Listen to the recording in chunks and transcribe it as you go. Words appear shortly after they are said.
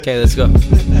Okay, let's go.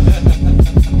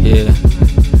 Yeah.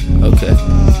 Okay.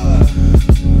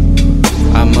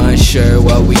 I'm unsure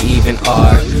what we even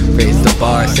are. Raise the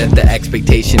bar, set the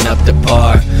expectation up to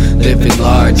par. Living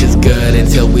large is good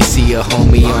until we see a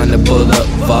homie on the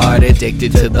boulevard,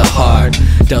 addicted to the hard.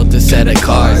 Dealt a set of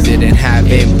cards, didn't have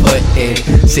input in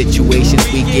situations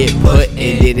we get put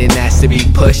in. Didn't ask to be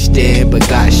pushed in, but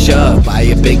got shoved by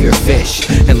a bigger fish.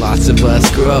 And lots of us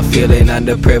grew up feeling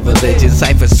underprivileged. In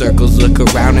cipher circles, look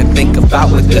around and think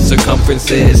about what the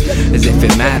circumference is, as if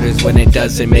it matters when it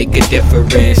doesn't make a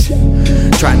difference.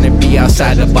 Trying to be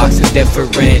outside the box and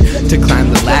different, to climb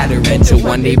the ladder and to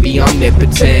one day be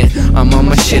omnipotent. I'm on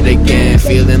my shit again,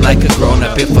 feeling like a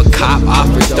grown-up. If a cop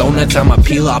offers donuts, I'ma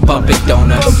peel off bumping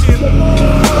donuts.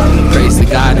 Praise to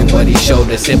God and what he showed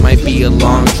us. It might be a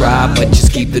long drive, but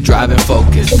just keep the driving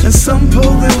focused. And some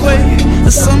pull their weight,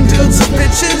 and some dudes are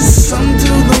bitches, some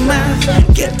do the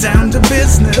math, get down to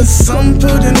business. Some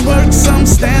put in work, some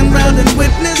stand round and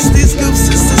witness. These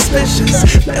goofs is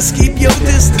suspicious, best keep your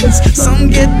distance. Some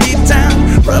get beat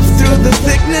down, rough through the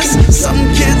thickness. Some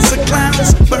kids are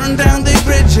clowns, burn down their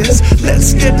bridges.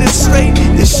 Let's get it straight,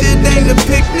 this shit ain't a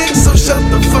picnic. So shut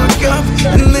the fuck up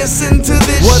and listen to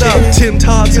this what shit. What up, Tim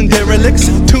Todds and derelicts?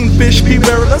 Toonfish, P.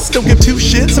 Wearless. Don't give two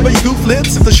shits about your goof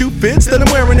lips. If the shoe fits, then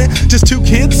I'm wearing it. Just two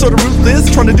kids, sorta ruthless,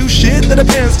 trying to do shit that our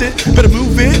parents did. Better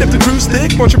move it if the crew's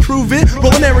thick, won't you prove it?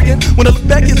 Rolling arrogant, when I look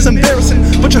back it's embarrassing.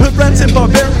 Bunch of hood rats and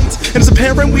barbarians. And as a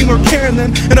parent we weren't caring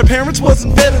then, and our parents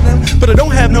wasn't better than. But I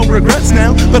don't have no regrets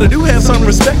now, but I do have some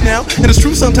respect now. And it's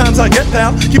true sometimes I get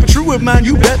pal, keep it true with mine,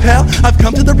 you bet pal. I've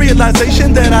come to the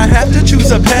realization that I have to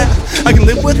choose a path. I can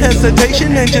live with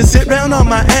hesitation and just sit round on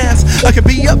my ass. I can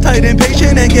be uptight and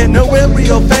patient and get nowhere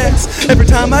real fast. Every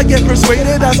time I get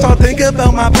persuaded I start thinking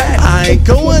about my past. I ain't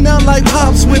going out like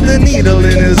Pops with the needle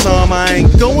in his arm. I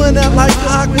ain't going out like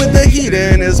Pac with the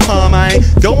heater in his palm. I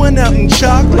ain't going out in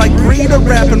chalk like Rita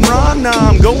rapping Ron. Nah,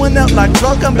 I'm going out like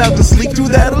drunk, I'm about to sleep through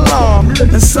that alarm.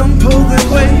 And some pull their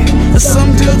weight, and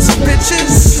some dudes are bitches,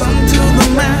 some do the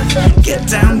math, get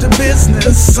down to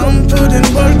business. Some put in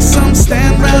work, some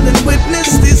stand round and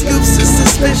witness. These goofs are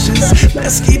suspicious,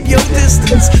 best keep your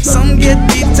distance. Some get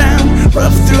beat down,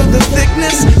 rough through the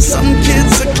thickness. Some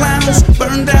kids are clowns,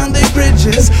 burn down their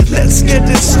bridges. Let's get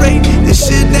it straight, this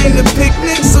shit ain't a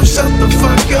picnic. So shut the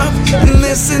fuck up and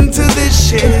listen to this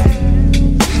shit.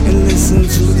 And listen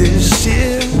to this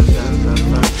shit.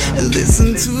 And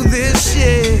listen to this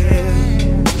shit.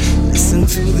 Listen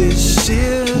to this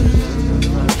shit.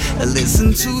 And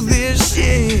listen to this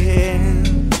shit.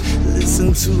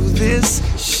 Listen to this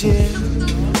shit.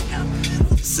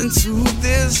 Listen to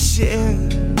this shit.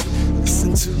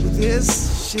 Listen to this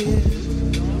shit.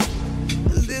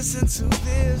 Listen to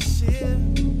this shit.